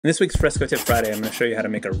In this week's Fresco Tip Friday, I'm going to show you how to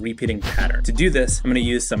make a repeating pattern. To do this, I'm going to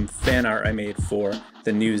use some fan art I made for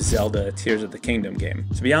the new Zelda Tears of the Kingdom game.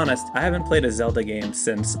 To be honest, I haven't played a Zelda game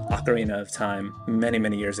since Ocarina of Time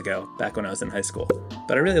many years ago, back when I was in high school.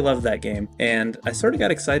 But I really loved that game, and I sort of got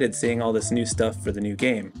excited seeing all this new stuff for the new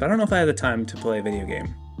game, but I don't know if I have the time to play a video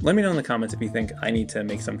game. Let me know in the comments if you think I need to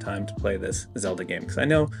make some time to play this Zelda game, because I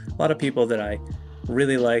know a lot of people that I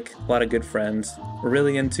really like, a lot of good friends, were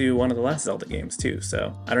really into one of the last Zelda games too,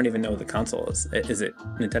 so I don't even know what the console is. Is it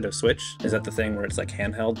Nintendo Switch? Is that the thing where it's like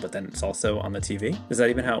handheld, but then it's also on the TV? Is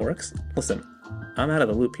that even how it works? Listen, I'm out of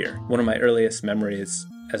the loop here. One of my earliest memories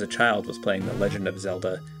as a child was playing The Legend of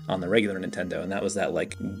Zelda on the regular Nintendo, and that was that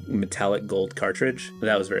like metallic gold cartridge.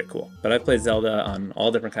 That was very cool. But I've played Zelda on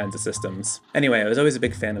all different kinds of systems. Anyway, I was always a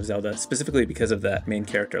big fan of Zelda, specifically because of that main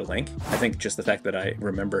character Link. I think just the fact that I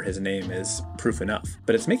remember his name is proof enough.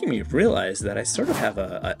 But it's making me realize that I sort of have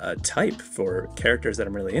a type for characters that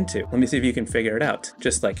I'm really into. Let me see if you can figure it out.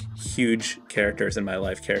 Just like huge characters in my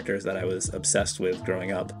life, characters that I was obsessed with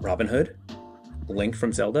growing up. Robin Hood, Link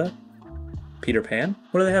from Zelda, Peter Pan?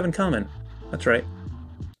 What do they have in common? That's right,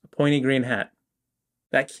 a pointy green hat.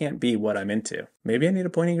 That can't be what I'm into. Maybe I need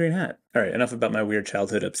a pointy green hat. All right, enough about my weird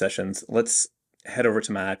childhood obsessions. Let's head over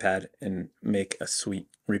to my iPad and make a sweet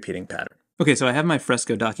repeating pattern. Okay, so I have my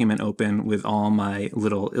Fresco document open with all my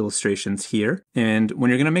little illustrations here. And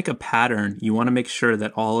when you're gonna make a pattern, you wanna make sure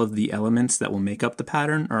that all of the elements that will make up the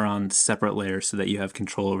pattern are on separate layers so that you have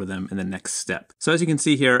control over them in the next step. So as you can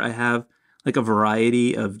see here, I have like a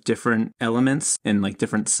variety of different elements in like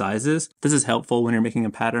different sizes. This is helpful when you're making a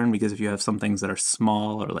pattern because if you have some things that are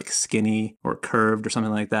small or like skinny or curved or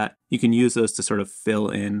something like that, you can use those to sort of fill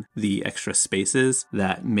in the extra spaces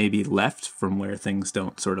that may be left from where things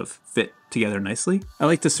don't sort of fit together nicely. I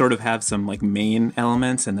like to sort of have some like main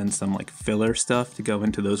elements and then some like filler stuff to go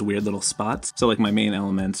into those weird little spots. So like my main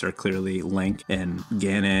elements are clearly Link and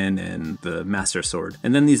Ganon and the Master Sword.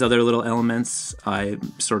 And then these other little elements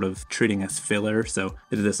I'm sort of treating as filler. So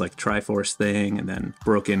I did this like Triforce thing and then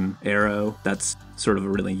Broken Arrow. That's sort of a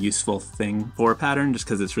really useful thing for a pattern just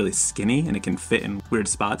because it's really skinny and it can fit in weird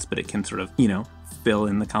spots, but it can sort of, you know, fill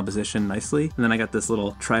in the composition nicely. And then I got this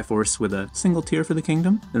little Triforce with a single tear for the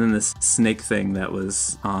kingdom. And then this snake thing that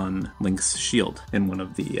was on Link's shield in one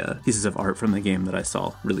of the pieces of art from the game that I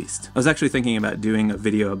saw released. I was actually thinking about doing a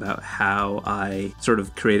video about how I sort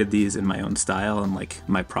of created these in my own style and like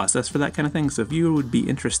my process for that kind of thing. So if you would be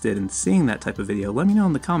interested in seeing that type of video, let me know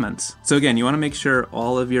in the comments. So again, you want to make sure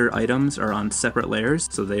all of your items are on separate layers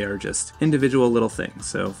so they are just individual little things.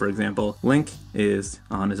 So for example, Link is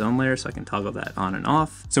on his own layer, so I can toggle that on and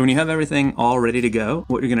off. So when you have everything all ready to go,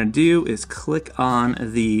 what you're gonna do is click on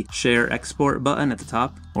the share export button at the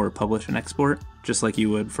top or publish and export, just like you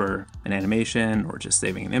would for an animation or just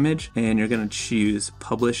saving an image. And you're gonna choose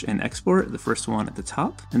publish and export, the first one at the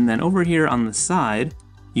top. And then over here on the side,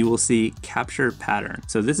 you will see capture pattern.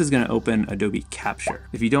 So this is gonna open Adobe Capture.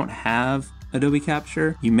 If you don't have Adobe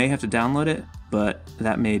Capture, you may have to download it, but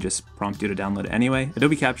that may just prompt you to download it anyway.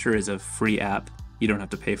 Adobe Capture is a free app. You don't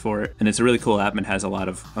have to pay for it. And it's a really cool app and has a lot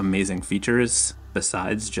of amazing features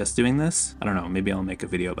besides just doing this. I don't know, maybe I'll make a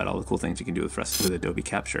video about all the cool things you can do with Adobe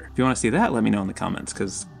Capture. If you wanna see that, let me know in the comments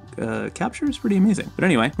because Capture is pretty amazing. But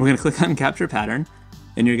anyway, we're gonna click on Capture Pattern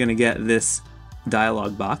and you're gonna get this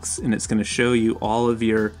dialog box and it's gonna show you all of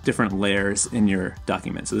your different layers in your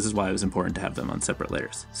document. So this is why it was important to have them on separate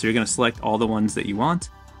layers. So you're gonna select all the ones that you want.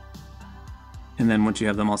 And then once you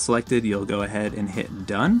have them all selected, you'll go ahead and hit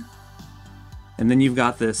done. And then you've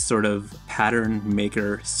got this sort of pattern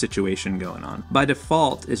maker situation going on. By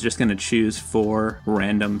default, it's just gonna choose 4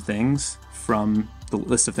 random things from the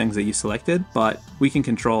list of things that you selected, but we can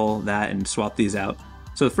control that and swap these out.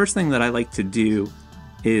 So the first thing that I like to do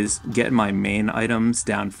is get my main items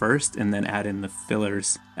down first and then add in the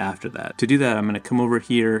fillers after that. To do that, I'm gonna come over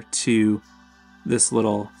here to this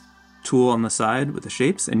little tool on the side with the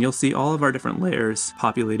shapes and you'll see all of our different layers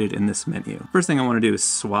populated in this menu. First thing I want to do is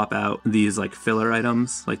swap out these like filler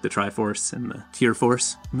items like the Triforce and the Tear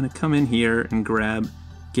Force. I'm going to come in here and grab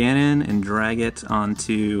Ganon and drag it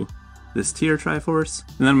onto this Tear Triforce,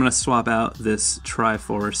 and then I'm going to swap out this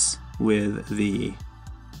Triforce with the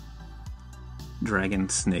dragon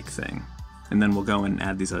snake thing. And then we'll go and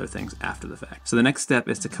add these other things after the fact. So the next step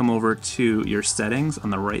is to come over to your settings on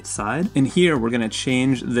the right side. And here we're gonna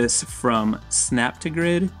change this from snap to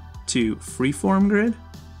grid to freeform grid.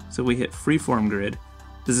 So we hit freeform grid.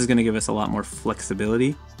 This is gonna give us a lot more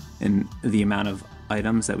flexibility in the amount of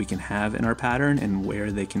items that we can have in our pattern and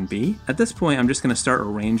where they can be. At this point, I'm just gonna start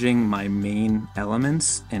arranging my main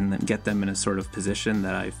elements and then get them in a sort of position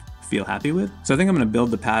that I feel happy with. So I think I'm going to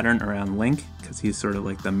build the pattern around Link because he's sort of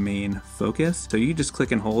like the main focus. So you just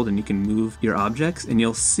click and hold and you can move your objects and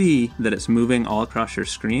you'll see that it's moving all across your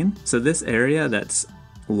screen. So this area that's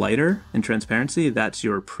lighter in transparency, that's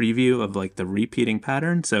your preview of like the repeating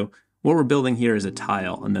pattern. So what we're building here is a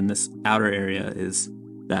tile, and then this outer area is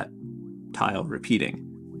that tile repeating.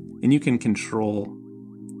 And you can control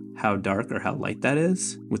how dark or how light that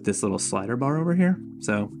is with this little slider bar over here.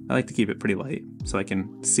 So I like to keep it pretty light so I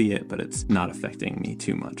can see it, but it's not affecting me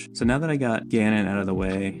too much. So now that I got Ganon out of the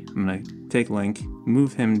way, I'm gonna take Link,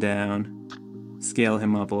 move him down, scale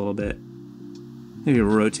him up a little bit, maybe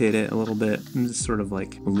rotate it a little bit, and just sort of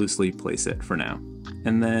like loosely place it for now.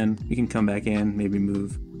 And then you can come back in, maybe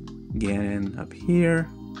move Ganon up here,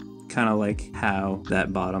 kind of like how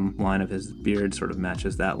that bottom line of his beard sort of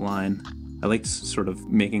matches that line. I like sort of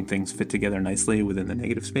making things fit together nicely within the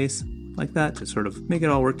negative space like that to sort of make it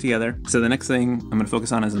all work together. So the next thing I'm going to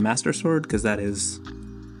focus on is the Master Sword because that is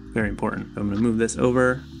very important. I'm going to move this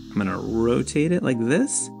over, I'm going to rotate it like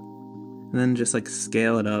this, and then just like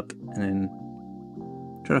scale it up and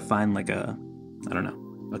then try to find like a, I don't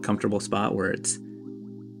know, a comfortable spot where it's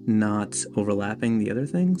not overlapping the other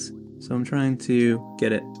things. So I'm trying to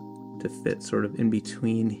get it to fit sort of in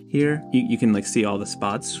between here. You can like see all the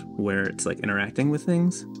spots where it's like interacting with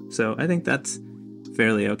things. So I think that's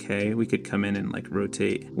fairly okay. We could come in and like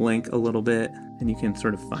rotate Link a little bit and you can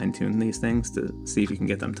sort of fine tune these things to see if you can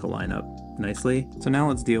get them to line up nicely. So now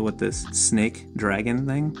let's deal with this snake dragon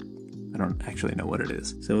thing. I don't actually know what it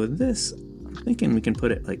is. So with this, I'm thinking we can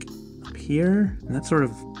put it like up here, and that sort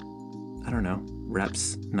of, I don't know,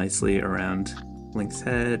 wraps nicely around Link's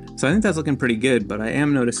head. So I think that's looking pretty good, but I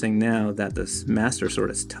am noticing now that this Master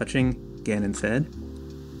Sword is touching Ganon's head.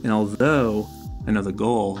 And although I know the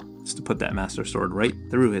goal is to put that Master Sword right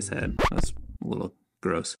through his head, that's a little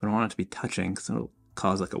gross, but I want it to be touching because it'll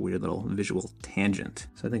cause like a weird little visual tangent.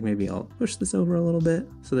 So I think maybe I'll push this over a little bit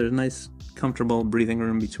so there's a nice comfortable breathing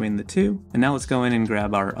room between the two. And now let's go in and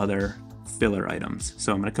grab our other filler items.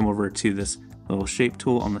 So I'm going to come over to this little shape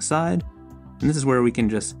tool on the side, and this is where we can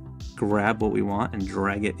just grab what we want and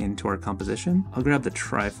drag it into our composition. I'll grab the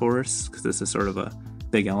Triforce because this is sort of a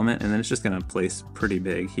big element, and then it's just gonna place pretty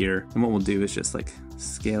big here. And what we'll do is just like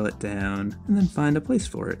scale it down and then find a place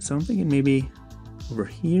for it. So I'm thinking maybe over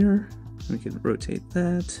here, we can rotate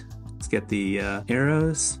that. Let's get the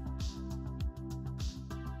arrows.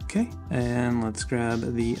 Okay, and let's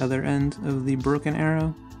grab the other end of the broken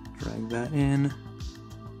arrow, drag that in.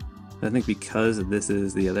 I think because this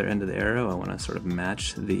is the other end of the arrow, I want to sort of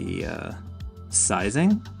match the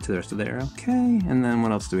sizing to the rest of the arrow. Okay, and then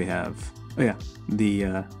what else do we have? Oh yeah,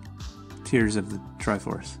 the tiers of the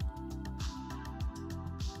Triforce.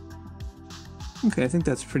 Okay, I think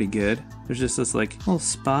that's pretty good. There's just this like little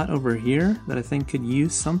spot over here that I think could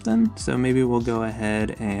use something. So maybe we'll go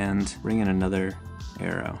ahead and bring in another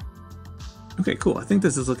arrow. Okay, cool. I think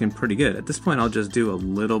this is looking pretty good. At this point, I'll just do a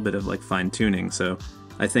little bit of like fine tuning. So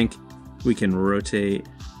I think we can rotate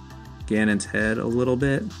Ganon's head a little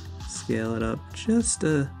bit, scale it up just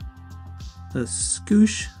a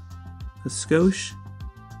scoosh, a skosh.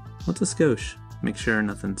 What's a skosh? Make sure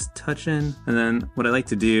nothing's touching. And then what I like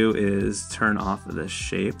to do is turn off the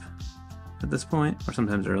shape at this point, or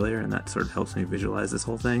sometimes earlier, and that sort of helps me visualize this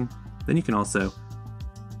whole thing. Then you can also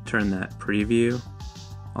turn that preview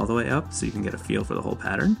all the way up so you can get a feel for the whole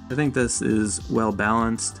pattern. I think this is well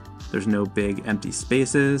balanced. There's no big empty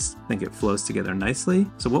spaces. I think it flows together nicely.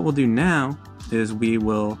 So what we'll do now is we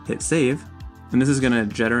will hit save, and this is gonna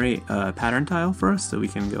generate a pattern tile for us. So we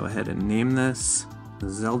can go ahead and name this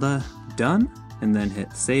Zelda done, and then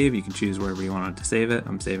hit save. You can choose wherever you want it to save it.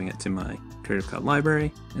 I'm saving it to my Creative Cloud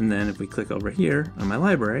library. And then if we click over here on my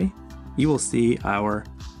library, you will see our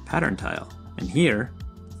pattern tile. And here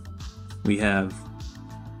we have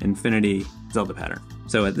Infinity Zelda pattern.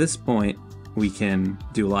 So at this point, we can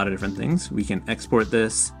do a lot of different things. We can export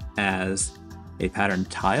this as a pattern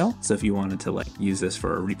tile. So if you wanted to like use this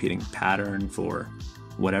for a repeating pattern for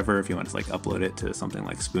whatever, if you want to like upload it to something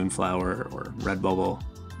like Spoonflower or Redbubble,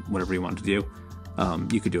 whatever you want to do,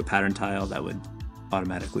 you could do a pattern tile that would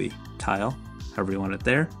automatically tile however you want it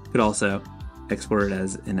there. You could also export it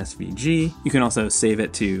as an SVG. You can also save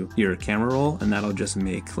it to your camera roll, and that'll just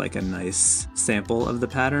make like a nice sample of the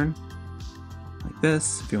pattern like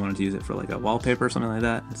this. If you wanted to use it for like a wallpaper or something like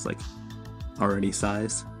that, it's like already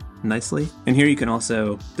sized nicely. And here you can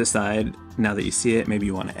also decide, now that you see it, maybe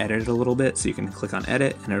you want to edit it a little bit, so you can click on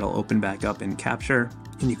edit and it'll open back up in Capture,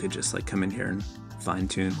 and you could just like come in here and fine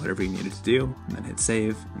tune whatever you needed to do, and then hit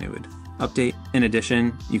save and it would update. In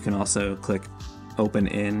addition, you can also click open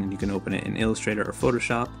in, and you can open it in Illustrator or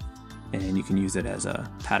Photoshop, and you can use it as a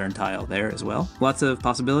pattern tile there as well. Lots of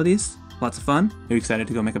possibilities. Lots of fun. Are you excited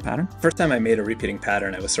to go make a pattern? First time I made a repeating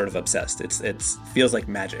pattern, I was sort of obsessed. It feels like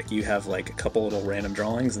magic. You have like a couple little random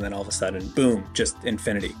drawings and then all of a sudden, boom, just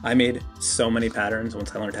infinity. I made so many patterns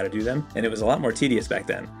once I learned how to do them, and it was a lot more tedious back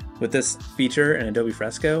then. With this feature in Adobe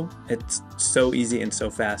Fresco, it's so easy and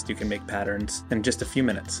so fast. You can make patterns in just a few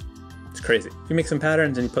minutes. It's crazy. If you make some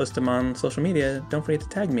patterns and you post them on social media, don't forget to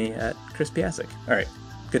tag me at Chris Piasek. All right,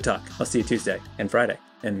 good talk. I'll see you Tuesday and Friday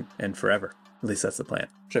and forever. At least that's the plan.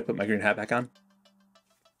 Should I put my green hat back on?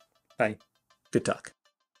 Bye. Good talk.